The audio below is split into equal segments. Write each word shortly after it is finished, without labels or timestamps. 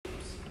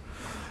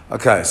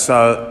Okay,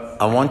 so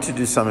I want to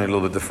do something a little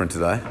bit different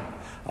today.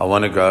 I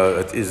want to go,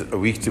 it is a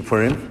week to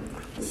Purim,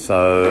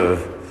 so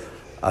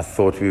I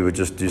thought we would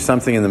just do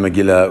something in the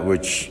Megillah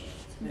which...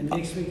 And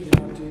next week you're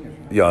not doing it,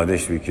 right? Yeah,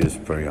 next week is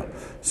Purim, yeah.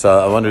 So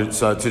I wanted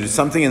to do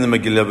something in the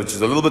Megillah which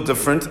is a little bit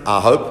different,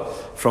 I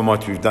hope, from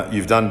what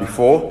you've done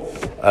before.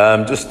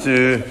 Just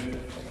to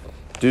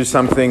do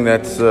something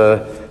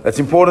that's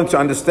important to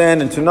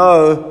understand and to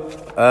know.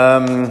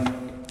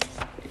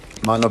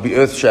 Might not be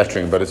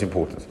earth-shattering, but it's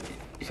important.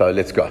 So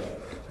let's go.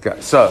 Okay.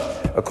 So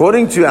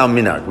according to our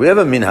minhag, we have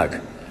a minhag.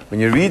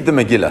 When you read the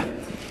Megillah,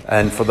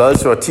 and for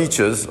those who are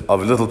teachers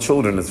of little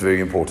children, it's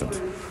very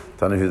important.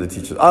 Don't know who the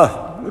teachers are.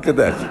 Ah, look at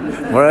that.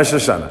 Rosh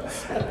Hashanah.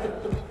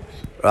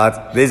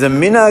 Right. There's a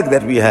minhag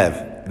that we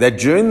have that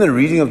during the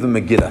reading of the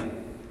Megillah,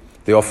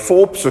 there are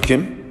 4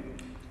 psukim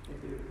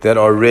that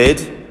are read,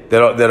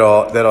 that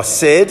are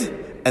said,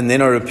 and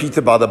then are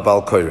repeated by the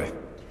Baal Koreh.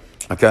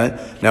 Okay.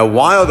 Now,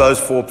 why are those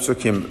 4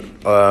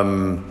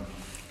 psukim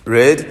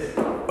read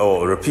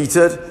or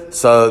repeated?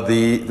 So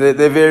there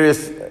are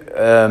various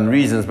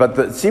reasons, but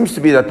it seems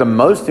to be that the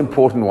most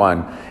important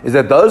one is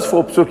that those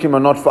 4 psukim are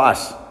not for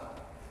us.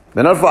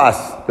 They're not for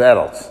us, the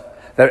adults.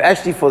 They're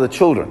actually for the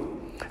children.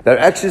 They're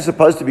actually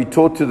supposed to be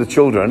taught to the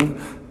children.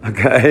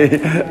 Okay,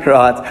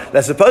 right?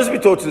 They're supposed to be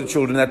taught to the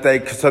children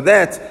so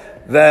that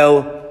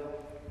they'll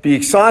be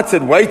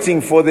excited,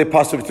 waiting for their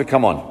pasuk to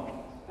come on.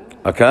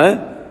 Okay.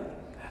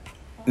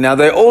 Now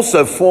they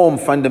also form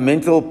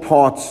fundamental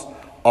parts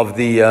of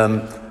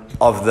the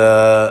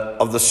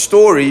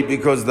story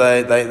because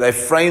they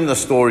frame the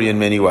story in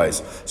many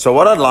ways. So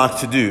what I'd like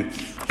to do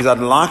is I'd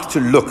like to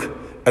look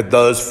at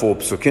those 4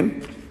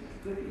 psukim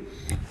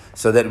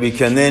so that we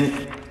can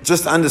then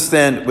just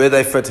understand where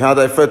they fit, how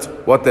they fit,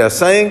 what they're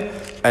saying,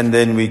 and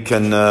then we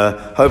can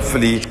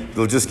hopefully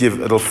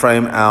it'll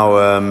frame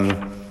our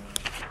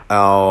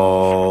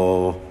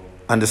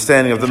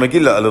understanding of the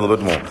Megillah a little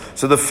bit more.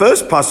 So the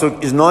first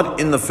pasuk is not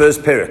in the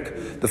first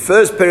perek. The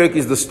first perek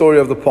is the story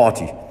of the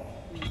party.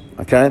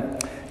 Okay?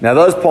 Now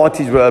those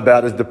parties were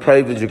about as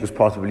depraved as you could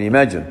possibly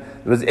imagine.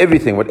 It was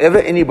everything. Whatever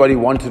anybody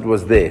wanted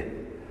was there.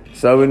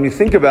 So when we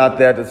think about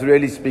that, it's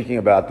really speaking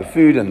about the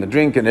food and the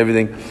drink and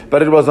everything,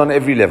 but it was on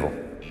every level.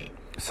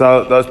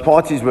 So those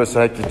parties were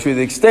selected to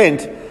the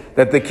extent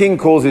that the king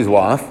calls his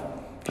wife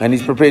and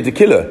he's prepared to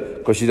kill her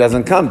because she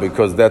doesn't come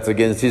because that's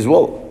against his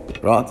will,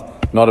 right?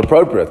 Not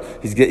appropriate.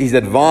 He's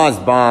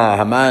advised by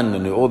Haman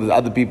and all the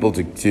other people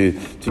to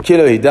kill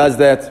her. He does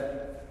that.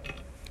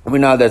 We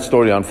know how that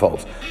story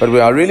unfolds. But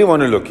where I really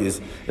want to look is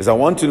I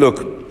want to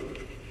look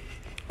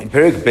in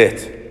Perek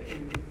Bet.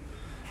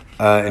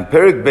 In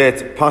Perek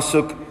Bet,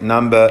 pasuk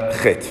number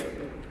Chet.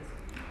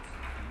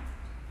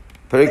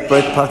 Perek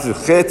Bet, pasuk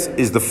Chet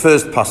is the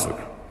first pasuk.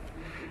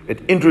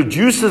 It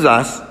introduces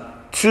us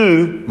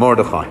to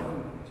Mordechai.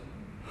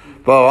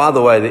 But by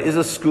the way, there is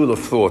a school of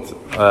thought,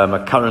 a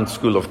current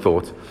school of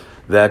thought,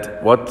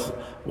 that what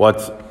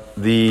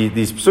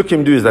these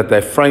psukim do is that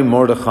they frame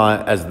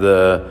Mordechai as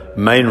the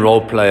main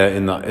role player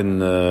in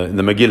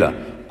the Megillah,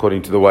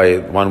 according to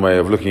one way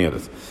of looking at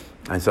it.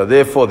 And so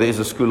therefore there is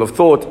a school of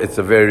thought. It's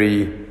a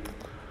very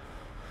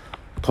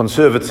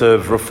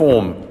conservative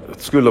reform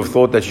school of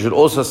thought that you should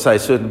also say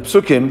certain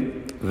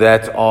psukim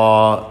that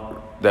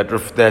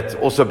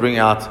also bring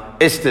out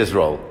Esther's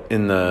role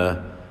in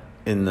the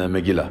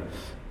Megillah.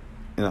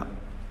 You know,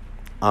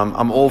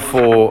 I'm all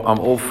for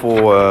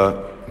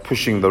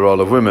pushing the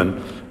role of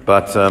women,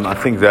 but I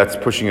think that's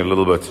pushing it a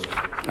little bit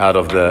out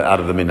of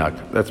the minhag.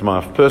 That's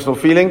my personal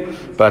feeling,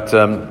 but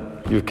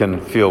you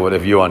can feel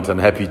whatever you want. I'm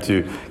happy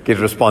to get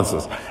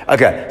responses.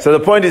 Okay, so the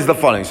point is the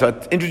following. So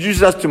it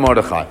introduces us to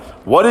Mordechai.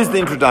 What is the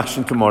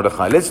introduction to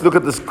Mordechai? Let's look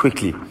at this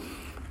quickly.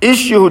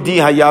 Ish Yehudi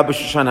haya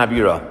b'Shushan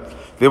Habira.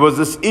 There was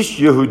this Ish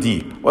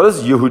Yehudi. What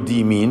does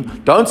Yehudi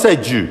mean? Don't say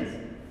Jew.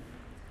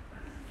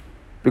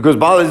 Because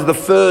this is the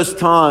first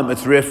time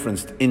it's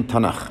referenced in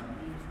Tanakh.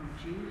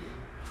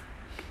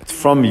 It's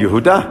from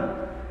Yehuda.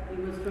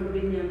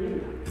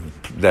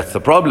 That's the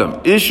problem.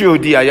 Ish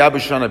Yehudi haya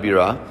b'Shushan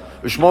Habira.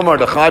 Ushmo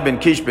Mordechai ben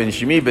Kish ben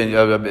Shimi ben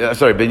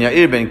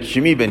Yair ben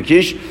Shimi ben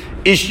Kish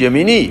Ish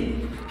Yemini.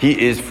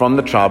 He is from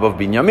the tribe of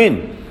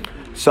Binyamin.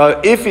 So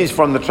if he's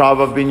from the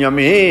tribe of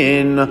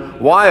Binyamin,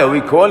 why are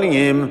we calling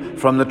him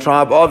from the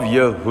tribe of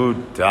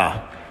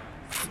Yehuda?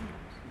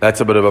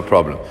 That's a bit of a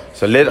problem.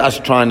 So let us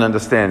try and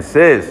understand.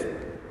 Says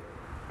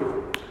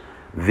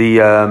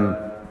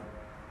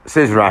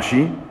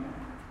Rashi.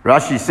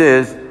 Rashi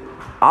says,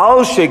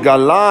 Al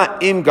shegala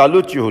im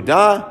galut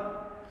Yehuda.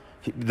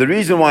 The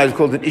reason why it's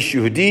called an Ish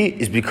Yehudi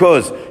is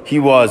because he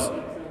was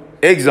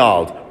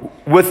exiled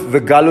with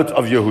the Galut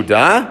of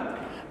Yehuda.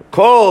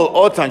 Kol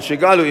otan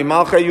shegalu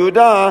imalcha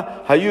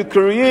Yehuda hayu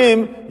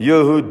kuriyim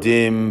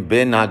Yehudim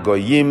ben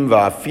hagoyim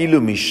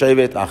va'afilu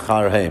mishevet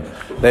acharhem.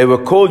 They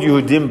were called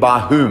Yehudim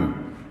by whom?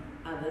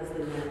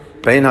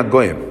 Ben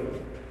hagoyim.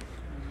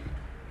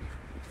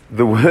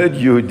 The word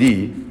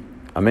Yehudi,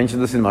 I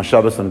mentioned this in my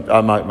Shabbos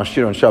my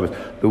shir on Shabbos.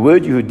 The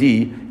word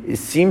Yehudi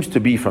seems to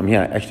be from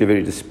here actually a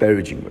very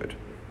disparaging word,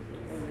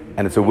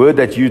 and it's a word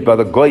that's used by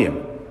the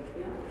goyim.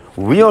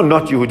 We are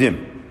not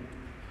Yehudim.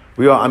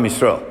 We are Am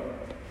Yisrael.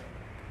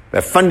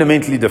 They're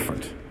fundamentally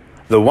different.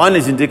 The one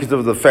is indicative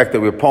of the fact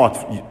that we're part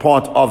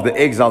of the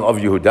exile of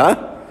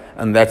Yehuda,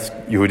 and that's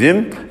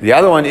Yehudim. The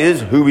other one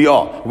is who we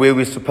are, where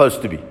we're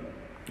supposed to be.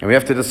 And we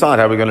have to decide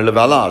how we're going to live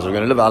our lives. We're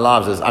going to live our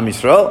lives as Am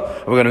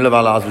Yisrael, or we're going to live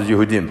our lives as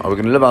Yehudim. Are we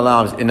going to live our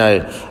lives in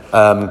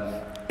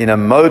a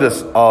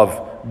modus of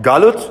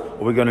Galut,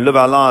 or we're going to live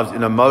our lives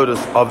in a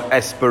modus of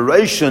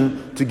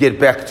aspiration to get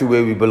back to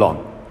where we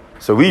belong?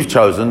 So we've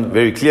chosen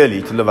very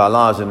clearly to live our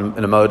lives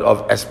in a mode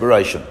of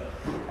aspiration.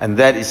 And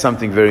that is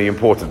something very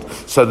important.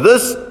 So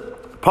this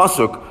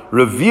pasuk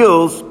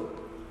reveals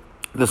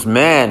this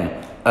man,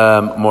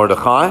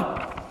 Mordechai.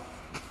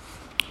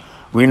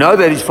 We know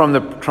that he's from the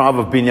tribe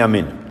of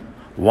Binyamin.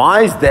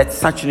 Why is that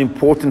such an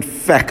important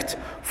fact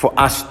for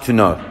us to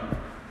know?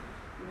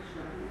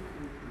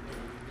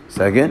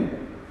 Say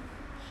again?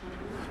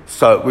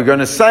 So we're going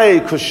to say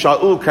because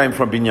Shaul came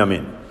from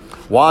Binyamin.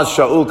 Why is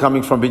Shaul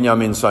coming from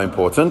Binyamin so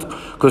important?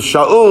 Because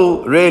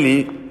Shaul,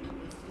 really,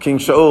 King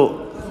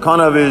Shaul,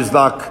 kind of is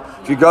like,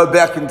 if you go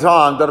back in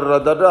time,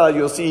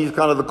 you'll see he's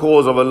kind of the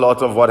cause of a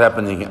lot of what's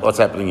happening here.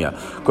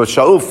 Because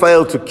Shaul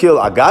failed to kill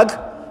Agag,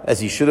 as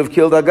he should have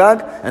killed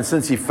Agag, and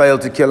since he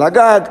failed to kill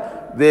Agag,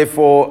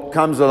 therefore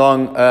comes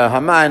along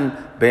Haman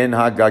ben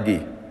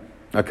Hagagi.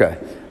 Okay,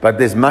 but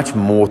there's much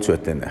more to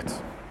it than that.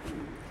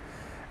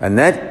 And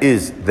that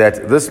is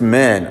that this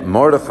man,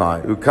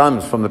 Mordechai, who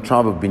comes from the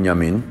tribe of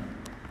Binyamin,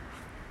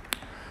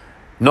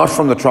 not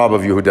from the tribe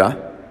of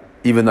Yehuda,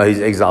 even though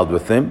he's exiled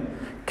with them,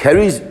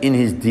 carries in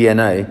his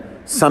DNA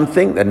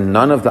something that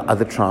none of the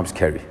other tribes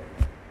carry.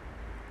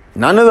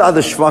 None of the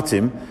other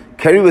Shvatim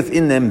carry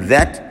within them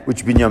that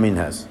which Binyamin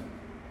has.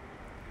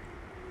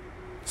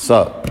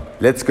 So,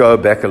 let's go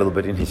back a little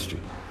bit in history.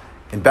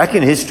 And back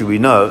in history, we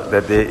know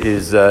that there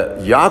is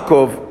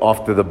Yaakov,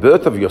 after the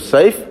birth of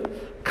Yosef,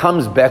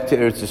 comes back to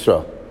Eretz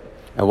Yisrael.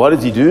 And what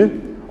does he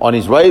do? On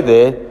his way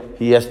there,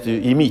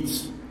 he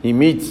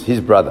meets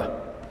his brother.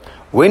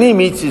 When he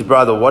meets his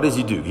brother, what does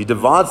he do? He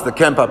divides the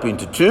camp up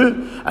into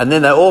two, and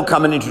then they all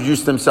come and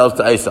introduce themselves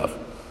to Esav.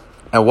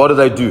 And what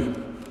do?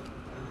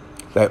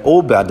 They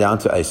all bow down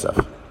to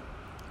Esav.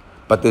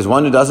 But there's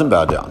one who doesn't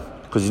bow down,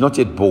 because he's not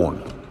yet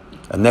born.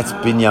 And that's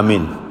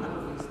Binyamin.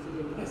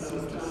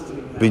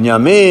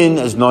 Binyamin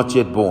is not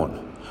yet born.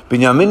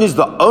 Binyamin is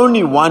the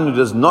only one who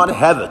does not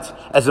have it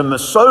as a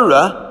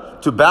Masorah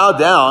to bow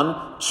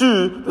down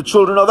to the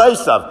children of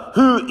Esav.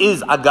 Who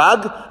is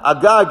Agag?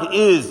 Agag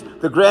is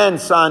the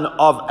grandson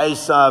of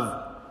Esav,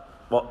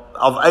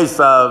 of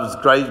Esav's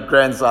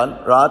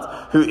great-grandson, right?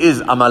 Who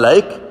is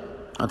Amalek.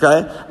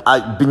 Okay?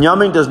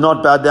 Binyamin does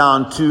not bow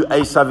down to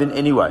Esav in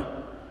any way,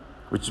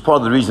 which is part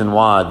of the reason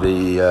why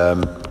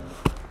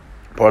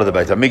part of the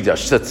Beit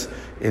HaMikdash sits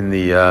in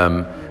the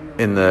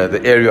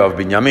area of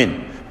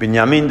Binyamin.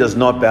 Binyamin does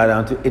not bow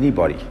down to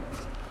anybody.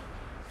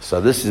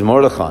 So this is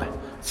Mordechai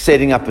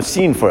setting up a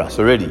scene for us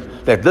already,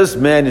 that this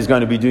man is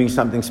going to be doing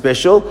something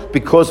special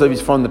because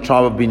he's from the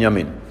tribe of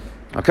Binyamin.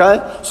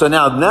 Okay? So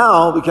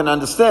now we can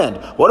understand.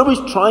 What are we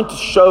trying to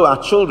show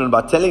our children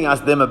by telling us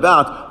them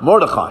about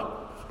Mordechai?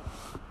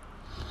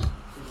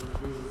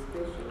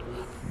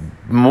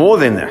 More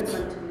than that.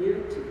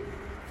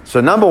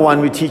 So number one,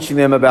 we're teaching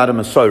them about a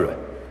Masorah.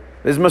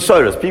 There's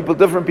Masorahs.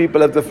 Different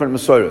people have different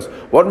Masorahs.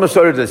 What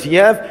Masorah does he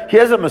have? He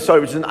has a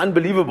Masorah, which is an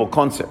unbelievable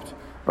concept,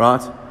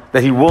 right?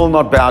 That he will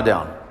not bow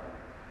down.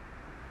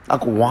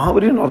 Like, why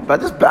would he not?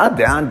 Just bow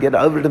down, get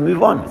over it, and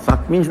move on.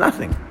 It means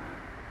nothing.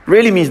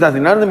 Really means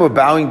nothing. None of them were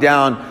bowing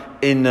down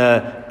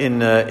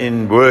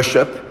in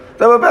worship.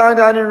 They were bowing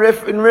down in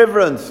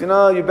reverence. You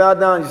know, you bow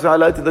down, you say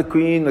hello to the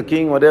queen, the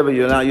king, whatever.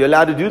 You're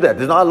allowed to do that.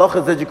 There's no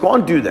halachas that you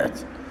can't do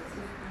that.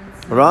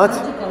 Right?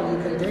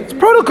 It's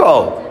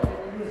protocol.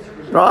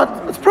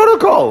 Right? It's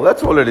protocol.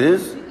 That's all it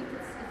is.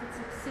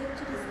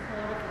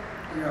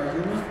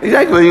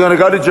 Exactly. You're going to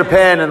go to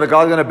Japan and the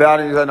guy's going to bow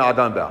and you say, no, I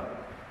don't bow.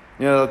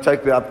 You know, they'll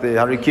take you up the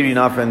harikiri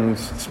knife and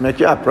smack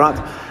you up, right?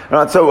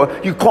 Right.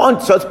 So you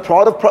can't, so it's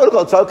part of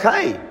protocol. It's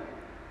okay.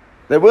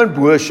 They weren't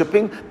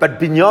worshipping, but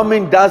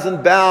Binyamin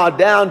doesn't bow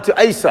down to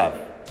Esav.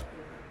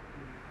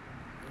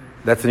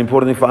 That's an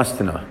important thing for us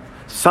to know.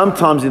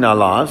 Sometimes in our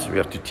lives, we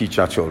have to teach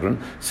our children,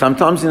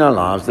 sometimes in our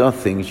lives there are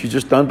things you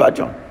just don't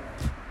budge on.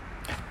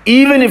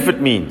 Even if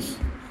it means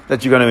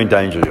that you're going to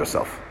endanger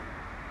yourself.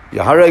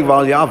 Yahareg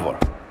val yavor.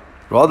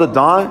 Rather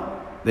die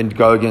than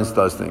go against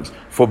those things.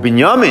 For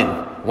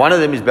Binyamin, one of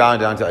them is bowing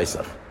down to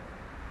Esav.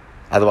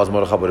 Otherwise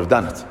Mordechai would have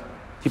done it.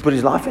 He put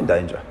his life in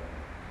danger.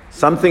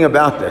 Something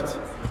about that.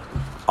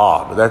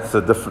 But that's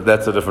a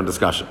different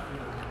discussion.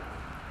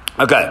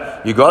 Okay,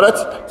 you got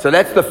it? So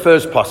that's the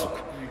first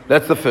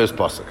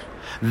pasuk.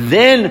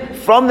 Then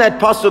from that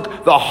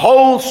pasuk, the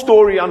whole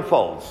story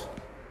unfolds.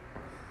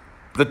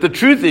 That the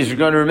truth is, you're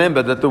going to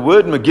remember that the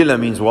word Megillah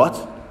means what?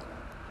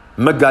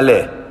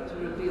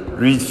 Megaleh.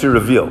 Reads to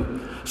reveal.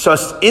 So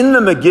in the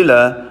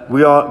Megillah,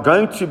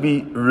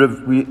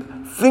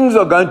 things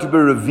are going to be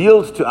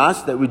revealed to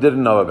us that we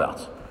didn't know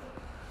about.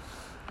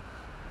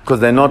 Because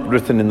they're not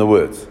written in the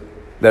words.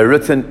 They're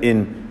written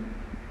in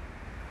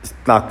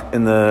like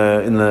in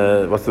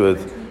the what's the word?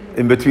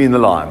 In between the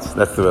lines.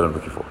 That's the word I'm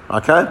looking for.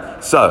 Okay?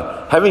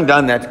 So, having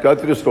done that, go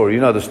through the story. You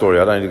know the story.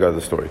 I don't need to go to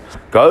the story.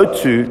 Go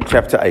to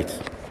chapter 8.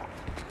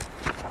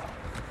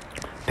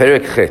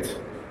 Perek Chet.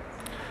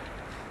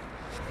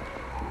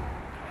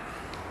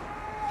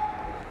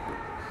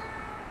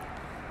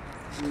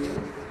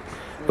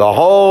 The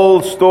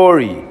whole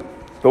story,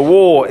 the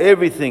war,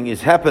 everything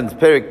is happened.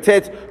 Perek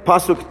Tet,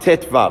 Pasuk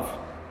Tet Vav.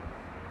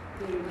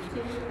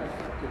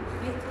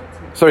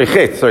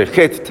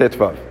 Chet Tet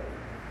Vav.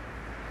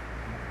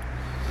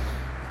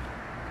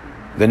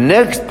 The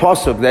next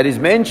pasuk that is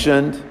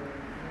mentioned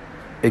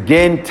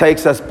again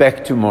takes us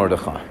back to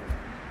Mordechai.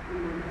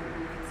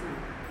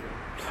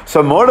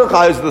 So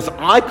Mordechai is this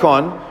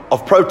icon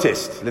of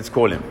protest, let's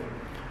call him.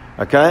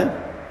 Okay?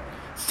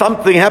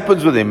 Something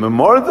happens with him.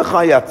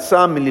 Mordechai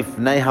yatsa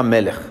milifnei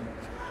hamelech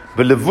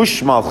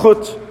belevush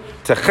malchut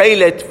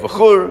techelet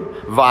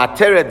v'chur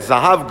v'ateret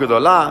zahav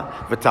gedola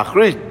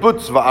v'tachrit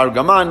butz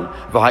v'argaman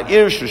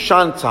v'ha'ir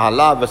shushan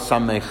tzahala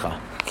v'samecha.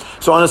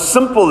 So on a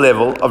simple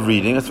level of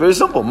reading, it's very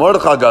simple.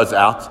 Mordechai goes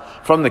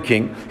out from the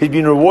king. He's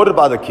been rewarded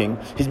by the king.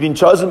 He's been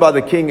chosen by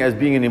the king as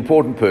being an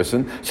important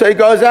person. So he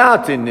goes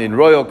out in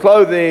royal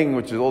clothing,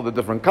 which is all the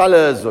different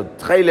colors, or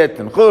tchelet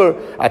and chur,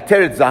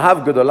 ateret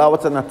zahav gedola.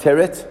 What's an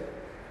ateret?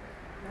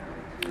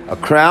 A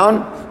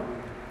crown.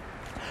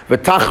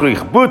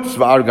 V'tachrich butz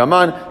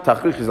v'argaman.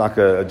 Tachrich is like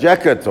a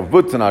jacket of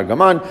butz and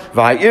argaman.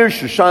 V'ha'ir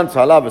Shushan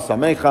tzahala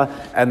v'samecha.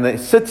 And the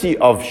city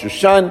of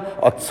Shushan,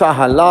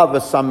 tzahala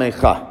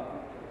v'samecha.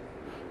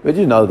 Where do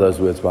you know those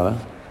words, brother?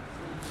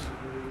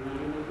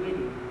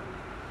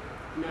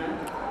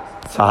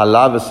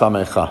 Tzahala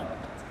v'samecha.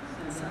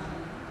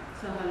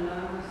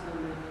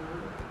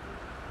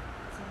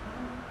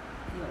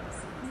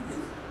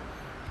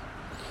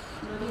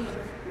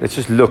 Let's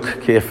just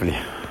look carefully.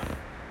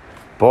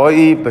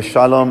 Boi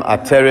b'shalom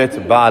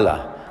ateret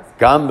ba'ala.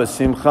 Gam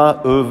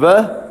b'simcha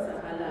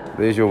uve.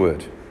 There's your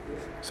word.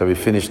 So we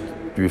finished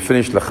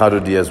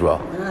Lacharudi as well.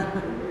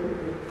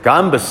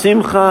 Gam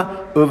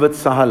b'simcha uve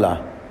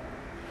tzahala.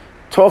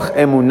 Toch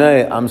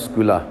emunei am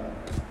skula.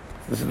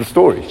 This is the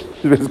story. This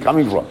is where it's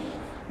coming from.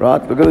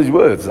 Right? Look at these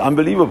words. It's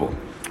unbelievable.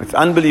 It's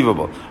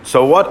unbelievable.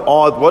 So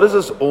what does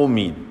this all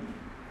mean?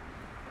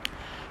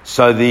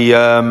 So the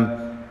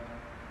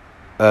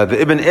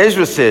Ibn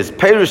Ezra says,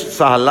 Perish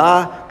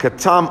tzahala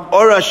katam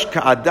orash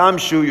ka'adam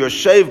shu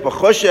yoshev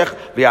b'choshech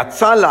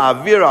v'yatza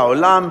la'avir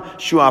ha'olam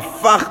shu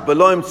afach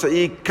b'lo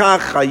imtza'i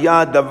kach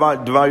haya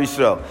dvar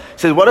Yisrael.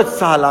 Says, what does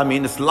tzahala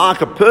mean? It's like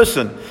a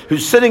person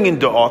who's sitting in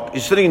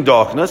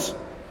darkness,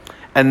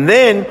 and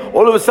then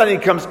all of a sudden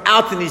he comes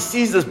out and he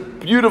sees this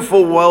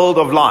beautiful world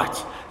of light.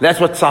 That's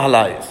what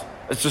tzahala is.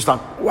 It's just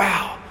like,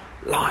 wow,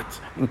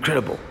 light,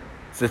 incredible.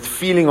 It's that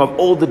feeling of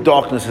all the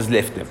darkness has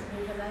left him.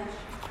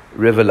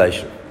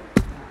 Revelation,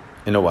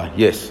 in a way,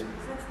 yes.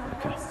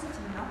 Okay.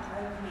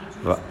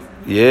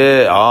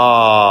 Yeah.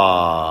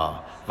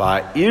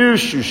 Va'ir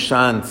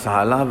Shushan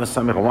tzahala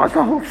v'samecha. Why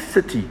the whole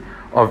city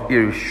of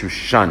Ir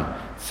Shushan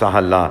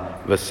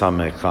tzahala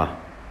v'samecha?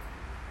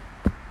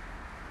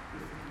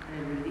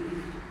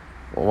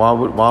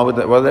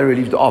 Why are they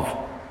relieved of?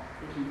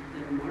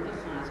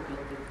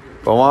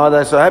 But why are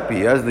they so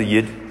happy? As the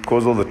Yid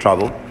caused all the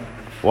trouble,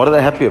 what are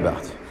they happy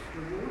about?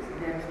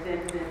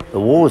 The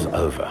war's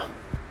over.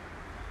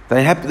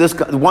 They happy. This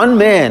guy, one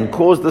man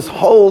caused this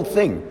whole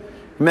thing.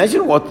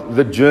 Imagine what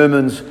the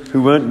Germans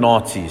who weren't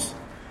Nazis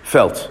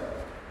felt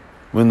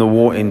when the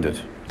war ended.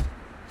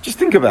 Just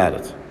think about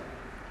it.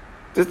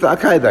 Just,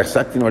 okay, they're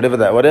sucked in,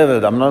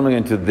 whatever. I'm not going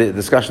into the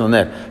discussion on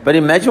that. But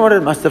imagine what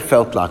it must have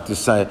felt like to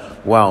say,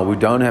 wow, we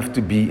don't have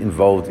to be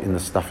involved in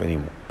this stuff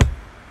anymore.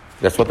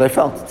 That's what they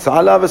felt.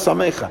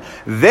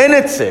 Then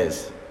it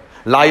says,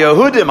 La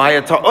Yehudim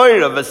hayata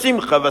oira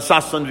v'simcha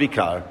v'sason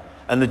vikar.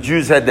 And the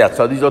Jews had that.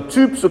 So these are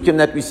two psukim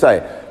that we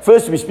say.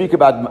 First we speak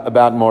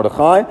about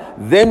Mordechai,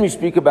 then we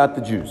speak about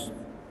the Jews,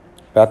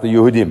 about the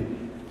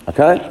Yehudim.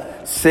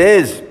 Okay?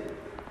 Says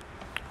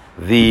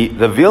the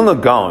Vilna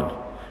Gaon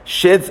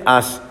sheds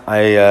us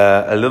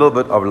a little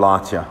bit of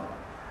light here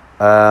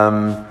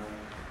on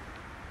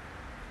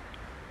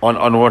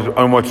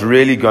what's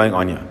really going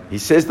on here. He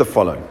says the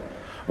following: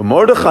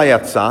 Mordechai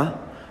yatsa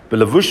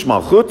b'levush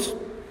malchut.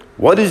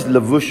 What is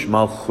levush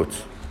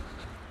malchut?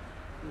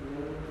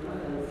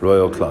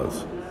 Royal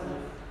clothes.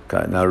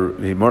 Okay, now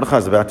Mordechai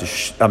is about to,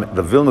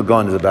 the Vilna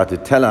Gaon is about to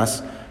tell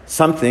us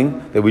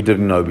something that we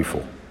didn't know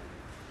before.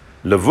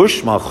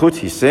 Levush malchut,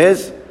 he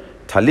says,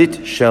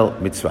 talit shel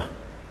mitzvah.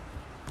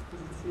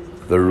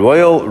 The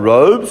royal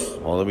robes,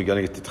 well, we're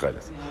going to get to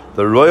tcheles.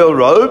 The royal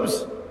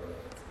robes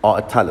are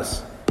a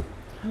talis.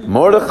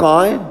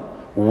 Mordechai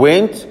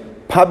went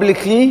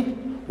publicly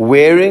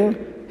wearing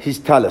his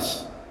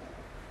talis.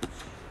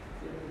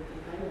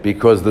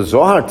 Because the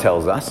Zohar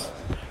tells us,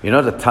 you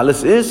know what the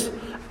talis is?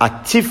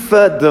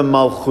 Atifa de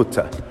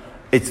malchuta.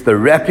 It's the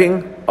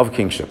wrapping of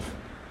kingship.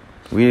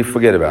 We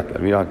forget about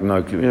that. We don't know,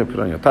 you put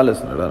on your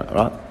talis,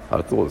 right?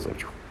 I thought I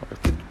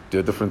have to do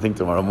a different thing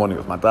tomorrow morning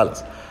with my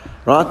talis.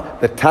 Right?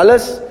 The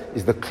talis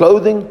is the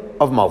clothing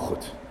of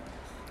malchut.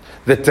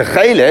 The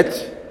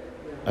techelet,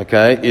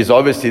 okay, is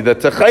obviously the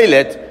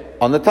techelet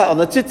on the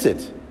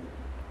tzitzit.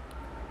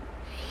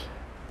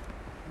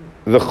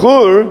 The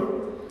chur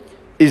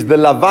is the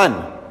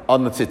lavan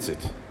on the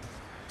tzitzit.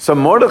 So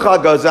Mordechai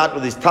goes out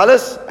with his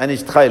talis and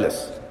his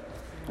tcheles.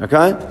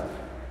 Okay?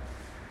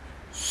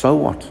 So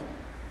what?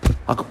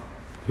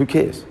 Who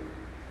cares?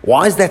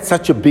 Why is that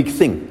such a big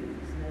thing?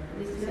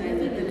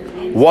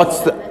 What's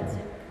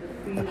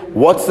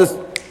this?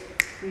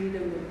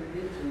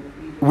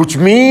 Which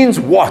means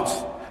what?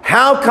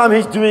 How come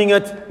he's doing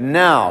it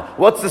now?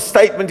 What's the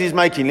statement he's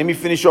making? Let me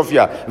finish off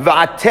here.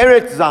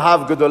 Va'ateret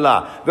zahav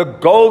gedolah. The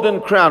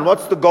golden crown.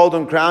 What's the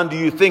golden crown, do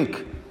you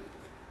think?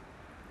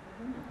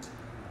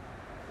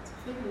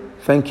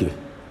 Thank you.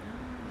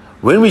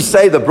 When we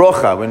say the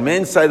brocha, when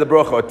men say the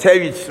brocha, or Ter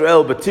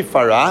Yisrael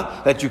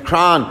b'tifara, that you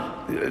crown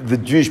the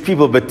Jewish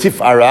people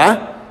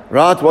b'tifara,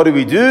 right? What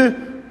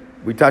do?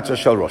 We touch a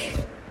shel rosh.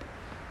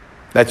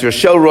 That's your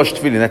shel rosh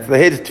tefillin. That's the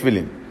head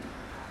tefillin.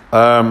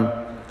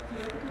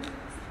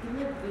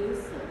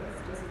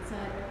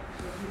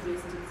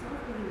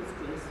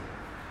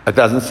 It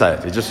doesn't say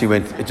it. It just he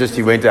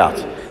went out.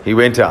 He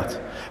went out.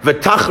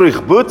 V'tachrich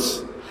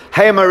butz. The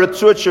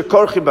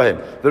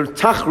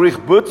tachrich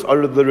butz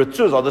are the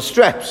ritzuz, are the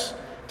straps.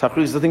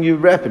 Tachrich is the thing you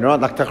wrap in, right?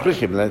 Like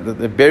tachrichim,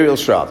 the burial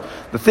shroud.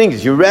 The thing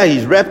is,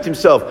 he's wrapped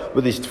himself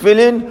with his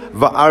tefillin.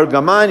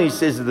 Va'argaman, he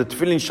says that the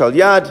tefillin shal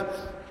yad.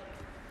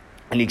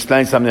 And he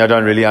explains something I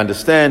don't really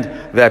understand,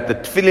 that the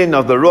tefillin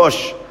of the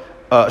rosh,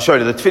 the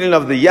tefillin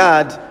of the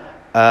yad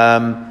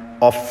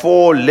are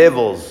 4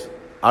 levels.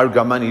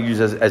 Argaman he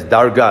uses as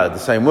darga, the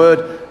same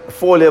word,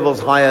 4 levels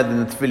higher than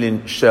the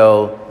tefillin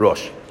shel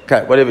rosh.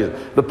 Okay, whatever it is.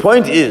 The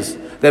point is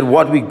that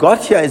what we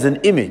got here is an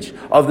image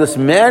of this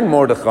man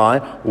Mordechai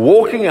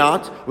walking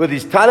out with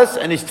his talis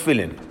and his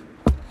tefillin.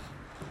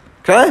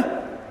 Okay?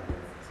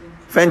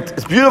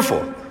 It's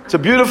beautiful. It's a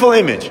beautiful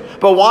image.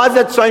 But why is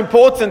that so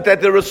important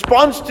that the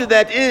response to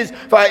that is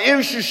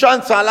Va'ir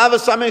Shushan Tzalav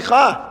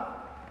Samecha?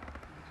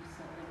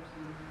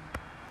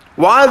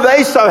 Why are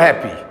they so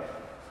happy?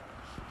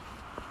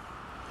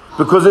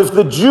 Because if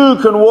the Jew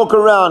can walk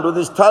around with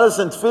his talis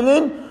and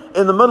tefillin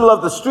in the middle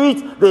of the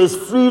street, there is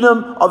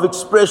freedom of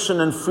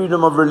expression and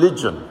freedom of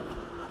religion.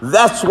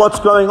 That's what's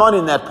going on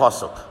in that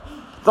pasuk.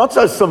 It's not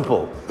so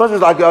simple. It's not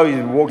just like, oh,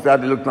 he walked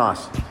out, he looked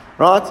nice.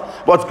 Right?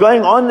 What's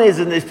going on there is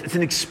it's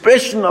an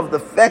expression of the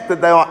fact that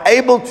they are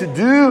able to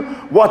do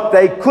what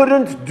they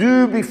couldn't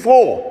do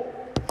before.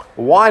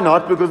 Why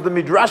not? Because the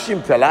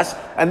Midrashim tell us,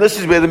 and this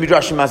is where the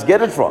Midrashim must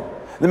get it from.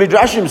 The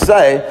Midrashim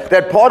say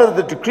that part of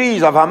the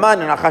decrees of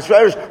Haman and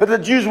Achashverosh, that the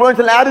Jews weren't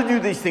allowed to do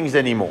these things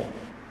anymore.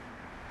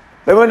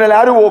 They weren't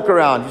allowed to walk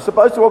around. You're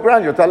supposed to walk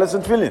around your talis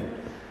and tefillin.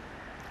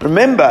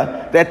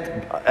 Remember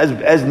that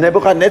as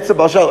Nebuchadnezzar,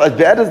 Bashar, as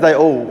bad as they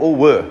all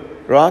were,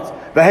 right?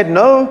 They had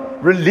no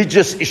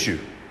religious issue.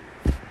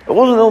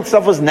 All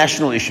stuff was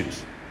national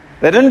issues.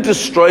 They didn't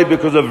destroy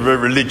because of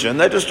religion.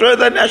 They destroyed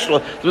their national.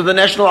 It was the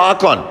national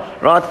icon,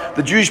 right?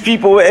 The Jewish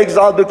people were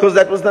exiled because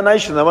that was the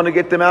nation. They want to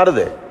get them out of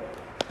there.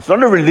 It's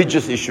not a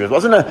religious issue. It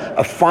wasn't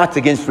a fight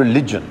against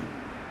religion.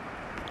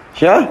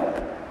 Yeah?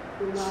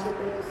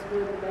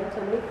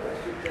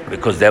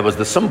 Because that was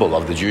the symbol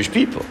of the Jewish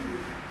people.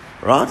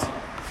 Right?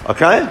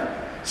 Okay?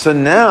 So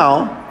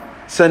now,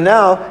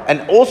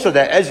 and also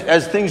that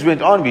as things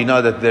went on, we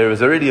know that there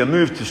was already a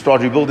move to start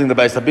rebuilding the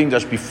Beis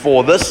HaMikdash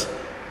before this,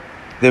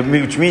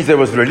 which means there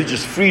was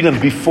religious freedom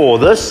before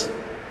this.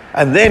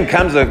 And then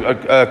comes along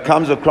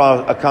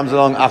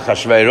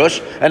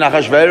Achashverosh, and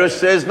Achashverosh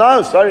says,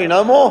 no, sorry,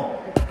 no more.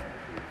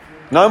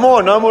 No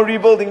more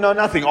rebuilding, no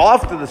nothing.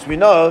 After this, we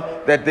know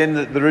that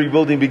then the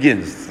rebuilding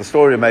begins. The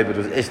story, maybe it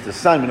was Esther's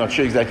son, we're not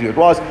sure exactly who it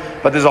was,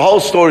 but there's a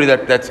whole story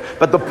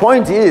but the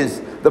point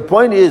is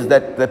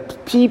that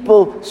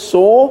people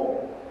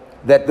saw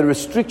that the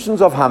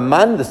restrictions of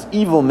Haman, this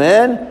evil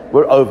man,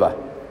 were over.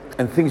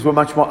 And things were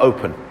much more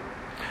open.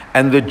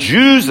 And the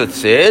Jews, it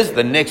says,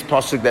 the next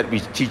pasuk that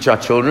we teach our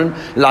children,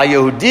 La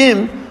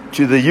Yehudim,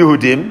 to the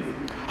Yehudim,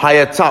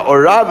 Hayata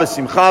Ora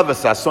v'simcha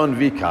v'sason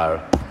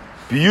vikar.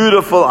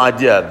 Beautiful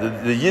idea.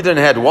 The Yidden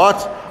had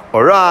what?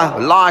 Ora,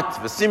 light,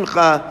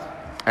 v'simcha,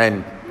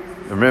 and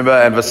remember,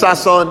 and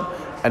v'sason,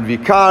 and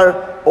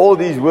vikar, all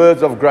these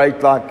words of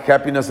great like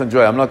happiness and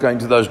joy. I'm not going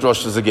to those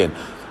droshes again.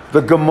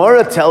 The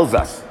Gemara tells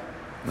us,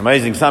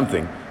 amazing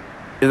something,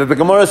 is that the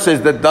Gemara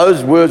says that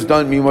those words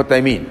don't mean what they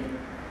mean.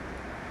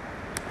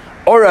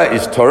 Ora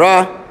is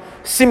Torah,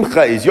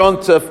 Simcha is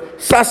Yontef,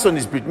 Sason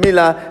is Brit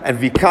Milah, and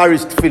Vikar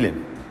is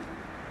Tefillin.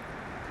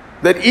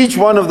 That each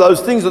one of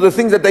those things are the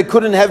things that they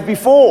couldn't have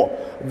before.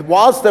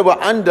 Whilst they were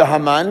under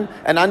Haman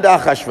and under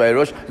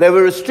Achashverosh, they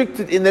were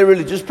restricted in their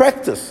religious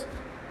practice.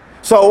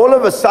 So all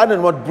of a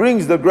sudden, what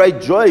brings the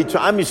great joy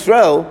to Am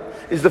Yisrael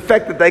is the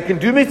fact that they can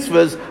do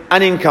mitzvahs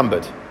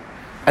unencumbered.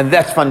 And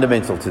that's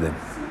fundamental to them.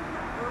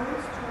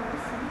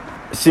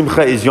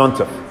 Simcha is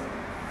Yontef.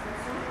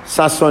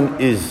 Sason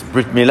is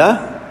Brit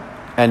Milah,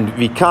 and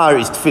Vikar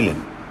is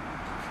Tefillin.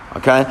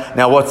 Okay?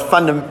 Now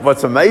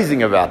what's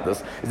amazing about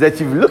this is that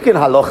if you look in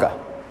halacha,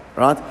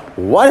 right?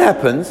 What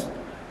happens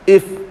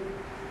if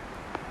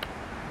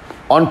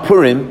on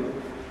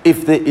Purim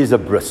if there is a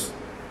bris.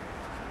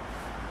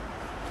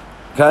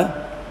 Okay?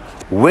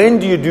 When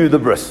do you do the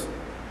bris?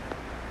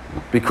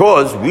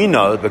 Because we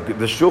know that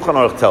the Shulchan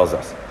Aruch tells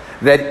us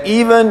that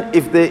even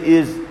if there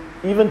is,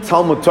 even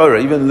Talmud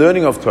Torah, even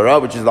learning of Torah,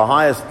 which is the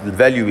highest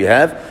value we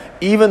have,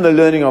 even the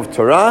learning of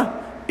Torah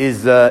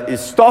is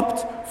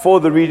stopped for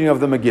the reading of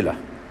the Megillah.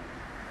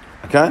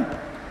 Okay?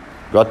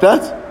 Got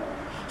that?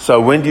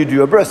 So when do you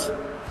do a bris?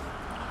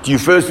 Do you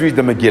first read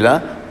the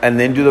Megillah and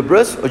then do the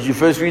bris? Or do you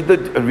first do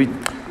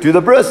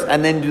the bris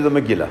and then do the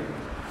Megillah?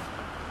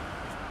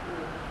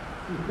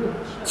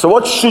 So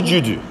what should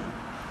you do?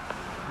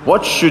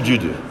 What should you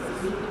do?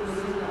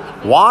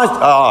 Why?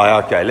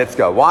 Oh, okay, let's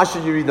go. Why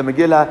should you read the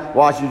Megillah?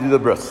 Why should you do the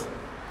bris?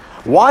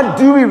 Why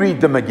do we read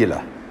the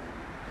Megillah?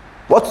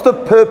 What's the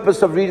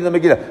purpose of reading the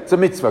Megillah? It's a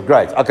mitzvah,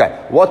 great.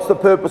 Okay, what's the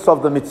purpose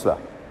of the mitzvah?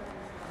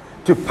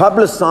 To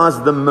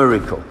publicize the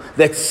miracle.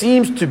 That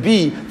seems to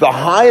be the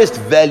highest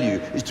value,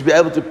 is to be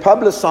able to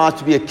publicize,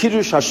 to be a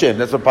Kiddush Hashem.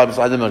 That's what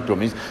publicize the miracle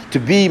means. To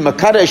be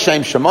Makadeh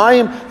Shem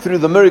Shemayim through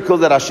the miracle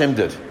that Hashem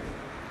did.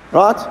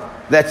 Right?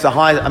 That's a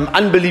high,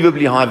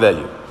 unbelievably high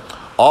value.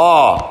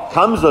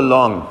 Comes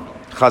along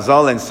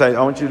Chazal and say,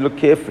 I want you to look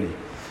carefully.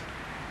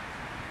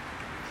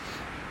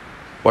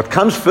 What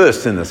comes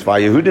first in this?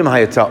 Vayehudim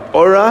hayata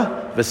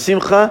ora,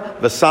 v'simcha,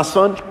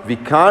 v'sason,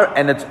 vikar,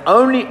 and it's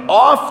only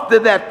after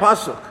that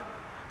pasuk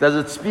does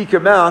it speak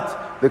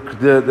about the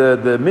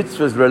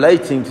mitzvahs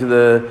relating to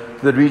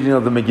the reading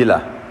of the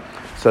Megillah.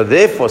 So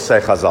therefore, say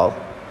Chazal,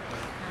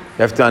 you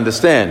have to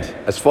understand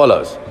as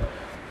follows.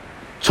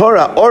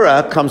 Torah,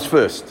 ora comes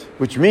first,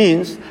 which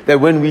means that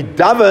when we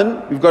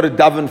daven, we've got to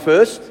daven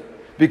first,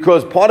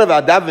 because part of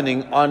our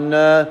davening on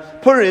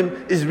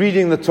Purim is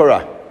reading the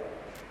Torah.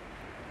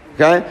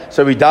 Okay?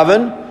 So we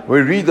daven,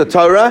 we read the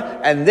Torah,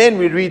 and then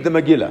we read the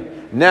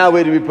Megillah. Now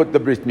where do we put the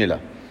Brit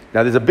Milah?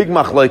 Now there's a big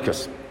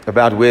machlokes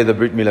about where the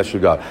Brit Milah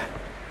should go.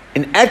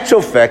 In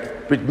actual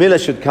fact, Brit Milah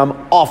should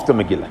come after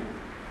Megillah,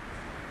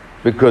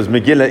 because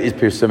Megillah is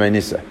Pirsumei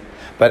Nisa.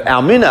 But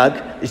our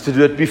minhag is to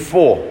do it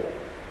before.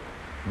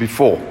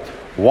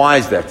 Why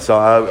is that? So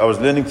I was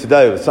learning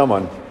today with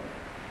someone,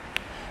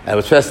 and it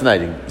was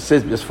fascinating. It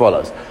says as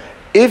follows: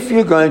 if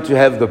you're going to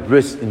have the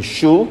bris in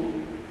shul,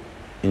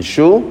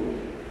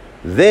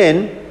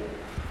 then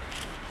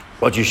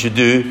what you should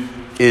do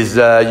is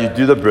you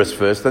do the bris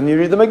first, and you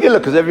read the Megillah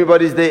because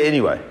everybody's there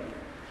anyway.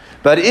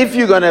 But if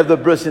you're going to have the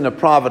bris in a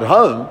private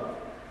home,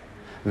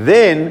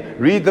 then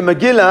read the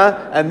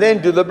Megillah and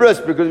then do the bris,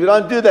 because if you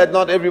don't do that,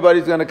 not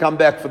everybody's going to come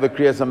back for the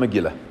Kriyas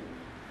HaMegillah.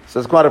 So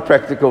it's quite a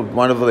practical,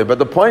 wonderful thing. But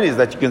the point is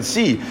that you can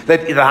see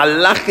that the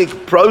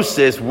halachic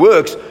process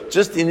works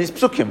just in these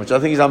psukim, which I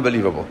think is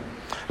unbelievable.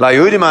 They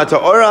had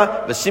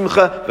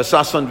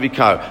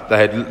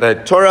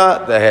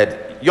Torah, they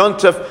had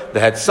Yontef, they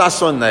had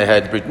Sason, they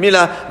had Brit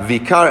Milah,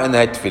 Vikar, and they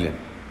had Tefillin.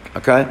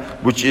 Okay?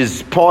 Which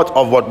is part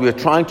of what we're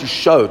trying to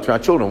show to our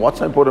children. What's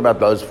so important about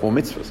those four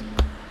mitzvahs?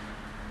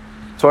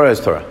 Torah is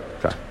Torah.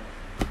 Okay.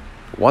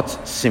 What's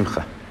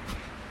Simcha?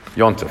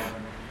 Yontef.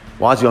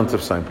 Why is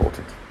Yontef so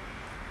important?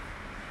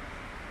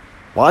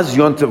 Why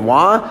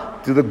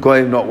do the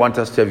Goyim not want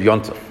us to have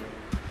Yontef?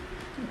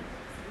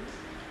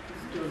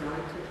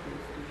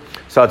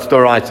 So it's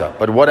Doraita.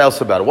 But what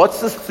else about it? What's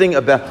this thing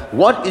about,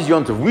 what is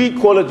Yontef? We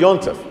call it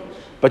Yontef.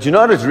 But you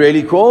know what it's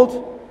really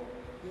called?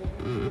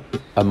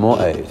 A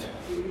Mo'ed.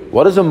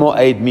 What does a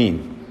Mo'ed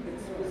mean?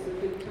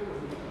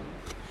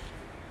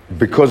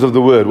 Because of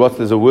the word.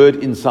 There's a word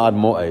inside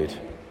Mo'ed.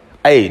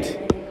 Aid.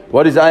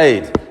 What is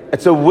Aid?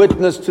 It's a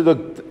witness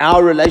to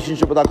our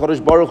relationship with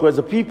HaKadosh Baruch Hu as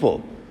a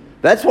people.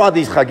 That's why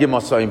these Chagim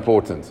are so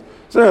important.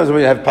 Sometimes when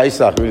you have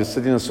Pesach, we just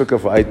sit in a sukkah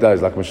for 8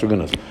 days, like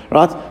Meshuganas.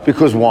 Right?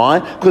 Because why?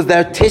 Because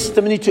they're a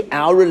testimony to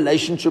our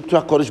relationship to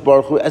HaKadosh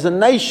Baruch Hu as a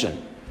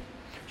nation.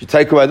 If you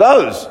take away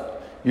those,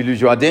 you lose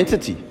your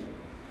identity.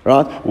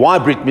 Right? Why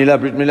Brit Milah?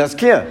 Brit Milah is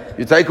clear.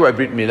 You take away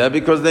Brit Milah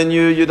because then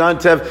you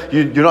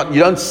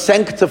don't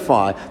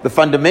sanctify the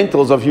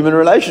fundamentals of human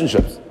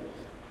relationships.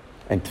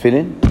 And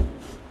Tefillin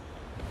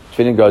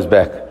goes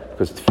back,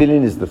 because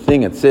Tefillin is the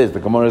thing. It says, the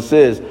Gemara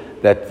says,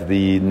 that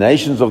the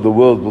nations of the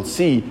world will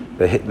see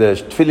the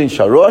Tefillin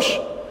Sharosh,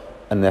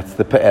 and that's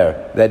the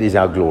Pa'er. That is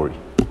our glory.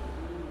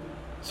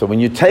 So when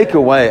you take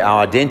away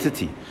our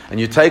identity, and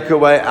you take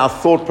away our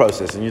thought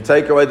process, and you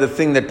take away the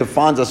thing that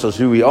defines us as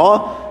who we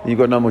are, you've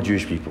got no more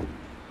Jewish people.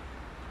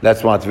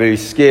 That's why it's very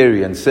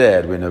scary and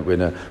sad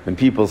when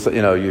people say,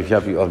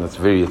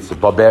 it's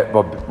barbaric.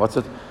 What's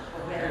it?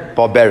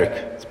 Barbaric.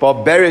 It's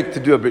barbaric to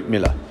do a Brit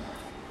Milah.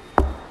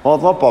 Well,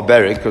 it's not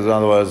barbaric, because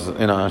otherwise,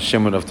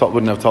 Hashem wouldn't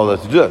have told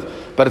us to do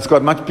it. But it's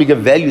got much bigger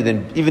value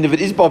than, even if it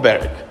is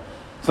barbaric.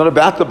 It's not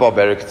about the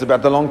barbaric, it's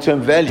about the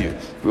long-term value.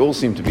 We all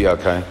seem to be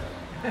okay.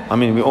 I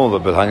mean, we're all a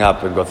bit hung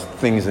up and got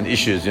things and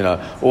issues,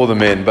 all the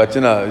men. But,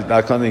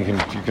 I can't think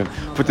you can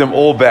put them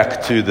all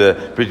back to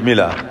the Brit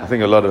Milah. I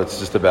think a lot of it's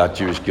just about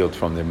Jewish guilt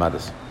from their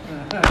mothers.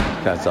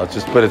 Okay, so I'll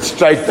just put it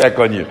straight back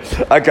on you.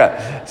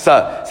 Okay,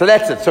 so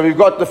that's it. So we've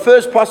got the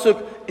first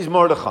pasuk is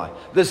Mordechai.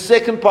 The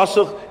second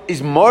pasuk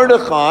is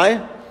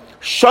Mordechai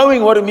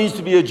showing what it means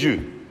to be a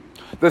Jew.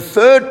 The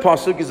third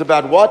pasuk is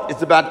about what?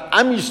 It's about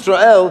Am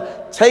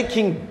Yisrael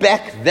taking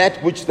back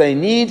that which they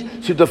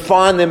need to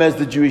define them as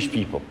the Jewish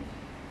people.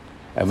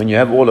 And when you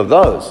have all of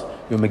those,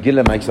 your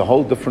Megillah makes a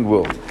whole different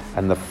world.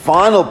 And the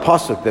final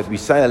pasuk that we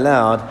say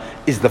aloud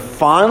is the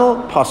final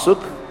pasuk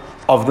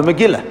of the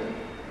Megillah.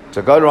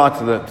 So go right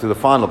to the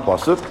final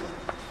pasuk.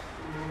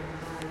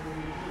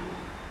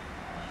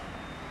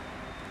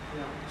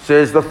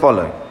 Says the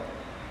following: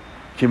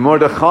 Ki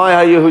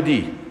Mordechai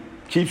HaYehudi,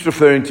 keeps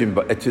referring to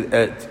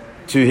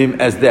him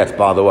as that,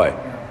 by the way.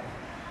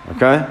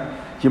 Okay?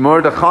 Ki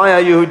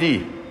Mordechai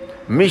HaYehudi,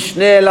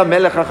 Mishneh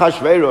LaMelech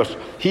Achashverosh.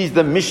 He's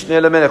the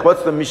Mishneh LaMelech.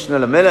 What's the Mishneh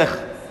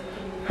LaMelech?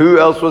 Who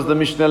else was the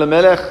Mishneh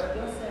LaMelech?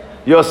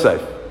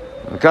 Yosef.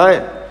 Okay?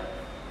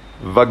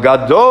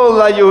 Vagadol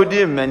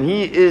LaYehudim, and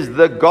he is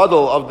the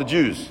Gadol of the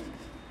Jews.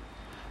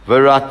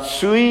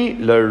 V'ratzui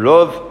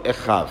LaRov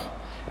Echav.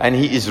 And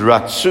he is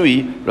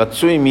Ratzui.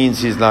 Ratzui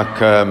means he's like,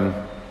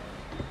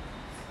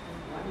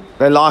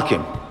 they like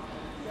him.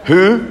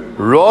 Who?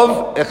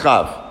 Rov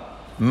Echav.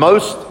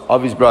 Most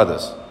of his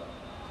brothers.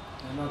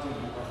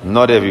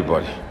 Not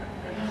everybody.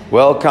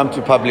 Welcome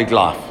to public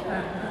life.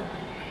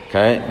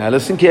 Okay, now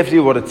listen carefully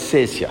what it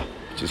says here,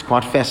 which is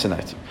quite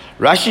fascinating.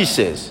 Rashi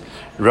says,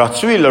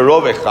 Ratzui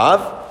LaRov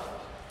Echav,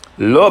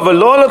 lo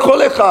v'lo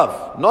l'kol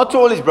Echav. Not to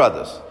all his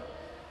brothers.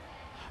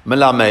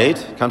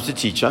 Melamed comes to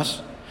teach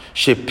us,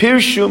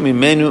 Shepirshu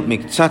mimenu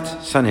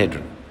miktzat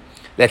Sanhedrin.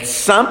 That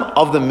some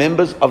of the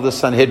members of the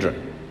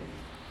Sanhedrin,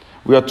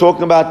 we are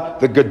talking about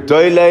the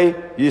Gedolei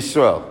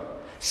Yisrael,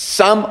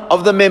 some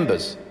of the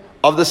members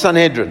of the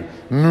Sanhedrin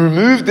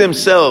removed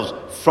themselves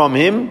from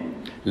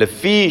him,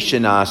 lefi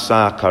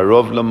shenasa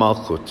karov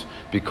lemalchut,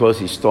 because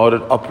he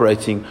started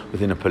operating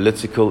within a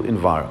political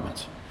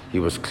environment. He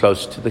was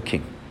close to the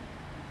king.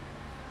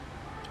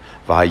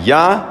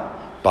 V'haya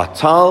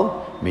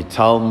batal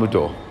mital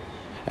mudo.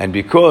 And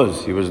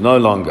because he was no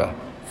longer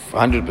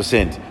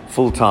 100%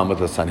 full-time with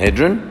the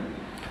Sanhedrin,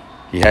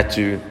 he had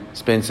to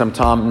spend some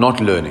time not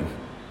learning.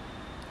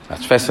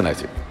 That's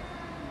fascinating.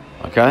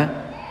 Okay?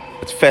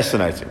 It's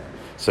fascinating.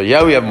 So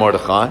here we have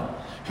Mordechai,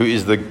 who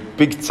is the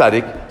big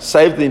tzaddik,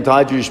 saved the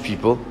entire Jewish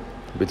people,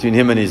 between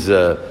him and his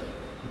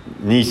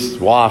niece,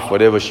 wife,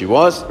 whatever she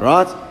was,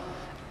 right?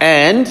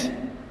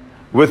 And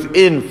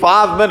within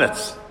 5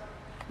 minutes,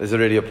 there's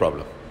already a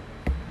problem.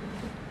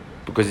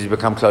 Because he's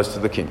become close to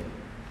the king.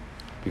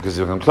 Because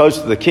he's become close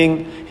to the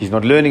king, he's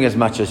not learning as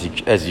much as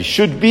he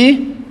should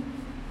be,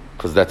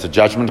 because that's a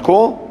judgment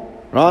call,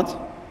 right?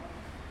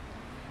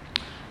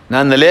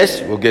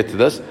 Nonetheless, we'll get to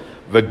this.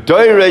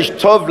 V'doiresh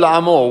tov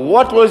la'amor.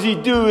 What was he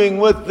doing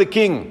with the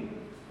king?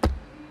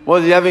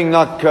 Was he having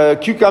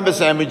like cucumber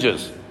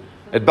sandwiches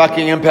at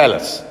Buckingham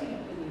Palace?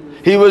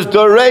 He was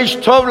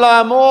doresh tov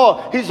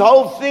la'amor. His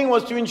whole thing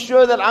was to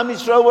ensure that Am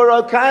Yisrael were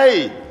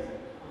okay.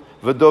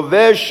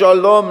 V'dover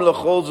shalom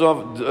l'chol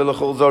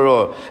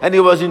zaror. And he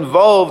was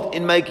involved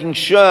in making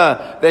sure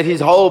that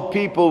his whole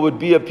people would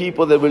be a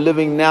people that were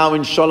living now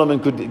in shalom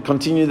and could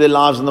continue their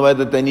lives in the way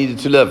that they needed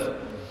to live.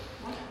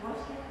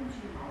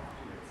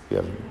 You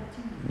have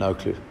no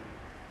clue.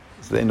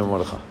 It's the end of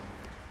Mordechai.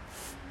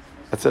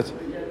 That's it.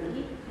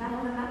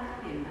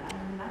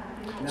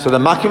 So the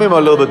Makamim are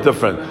a little bit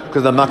different,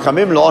 because the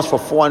Makamim last for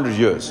 400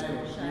 years.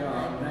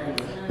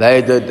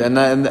 They did, and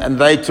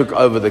they took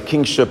over the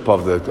kingship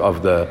of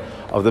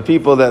the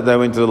people. That they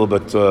went a little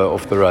bit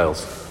off the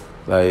rails.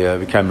 They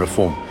became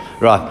reform,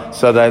 right?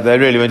 So they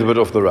really went a bit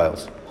off the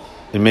rails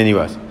in many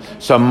ways.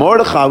 So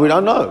Mordechai, we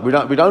don't know. We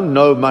don't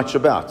know much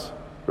about,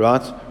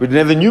 right? We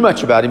never knew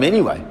much about him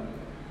anyway.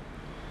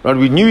 Right?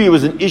 We knew he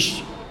was an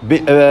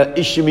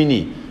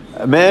Ishimini,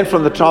 a man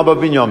from the tribe of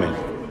Binyamin.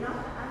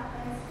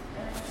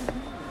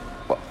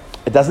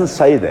 It doesn't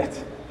say that.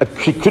 It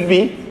could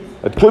be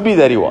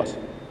that he was.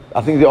 I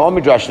think the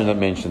Army Midrashim that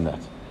mentioned that.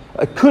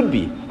 It could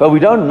be, but we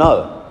don't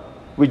know.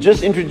 We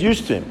just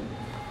introduced to him.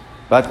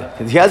 But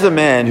he has a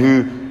man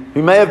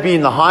who may have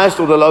been the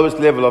highest or the lowest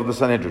level of the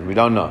Sanhedrin. We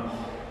don't know.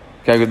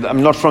 Okay,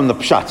 I'm not from the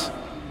Pshat.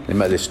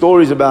 There's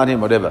stories about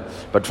him, whatever.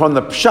 But from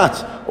the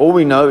Pshat, all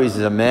we know is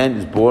he's a man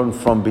who's born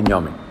from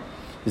Binyamin.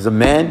 He's a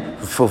man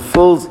who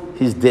fulfills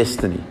his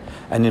destiny.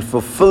 And in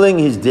fulfilling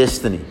his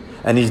destiny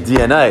and his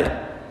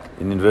DNA,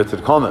 in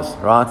inverted commas,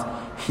 right,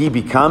 he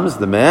becomes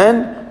the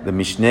man, the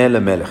Mishneh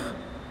LaMelech.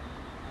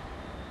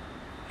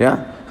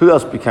 Yeah? Who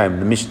else became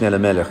the Mishneh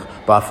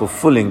LaMelech by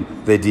fulfilling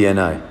their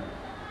DNA?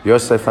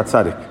 Yosef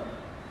HaTzadik.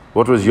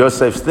 What was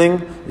Yosef's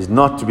thing? Is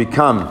not to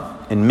become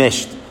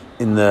enmeshed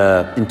in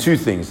two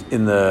things: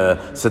 in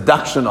the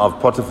seduction of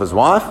Potiphar's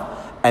wife,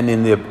 and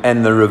in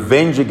the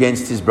revenge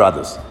against his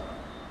brothers.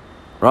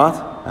 Right?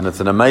 And it's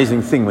an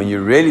amazing thing when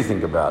you really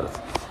think about it,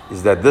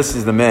 is that this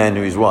is the man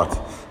who is what?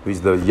 He's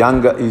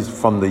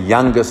from the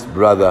youngest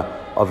brother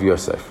of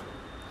Yosef.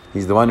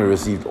 He's the one who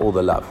received all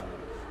the love.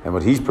 And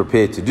what he's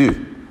prepared to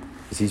do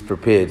is he's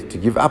prepared to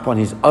give up on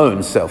his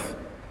own self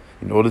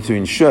in order to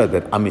ensure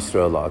that Am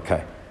Yisrael are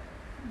okay.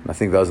 And I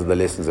think those are the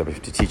lessons that we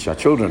have to teach our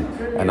children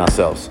and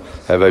ourselves.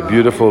 Have a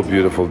beautiful,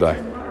 beautiful day.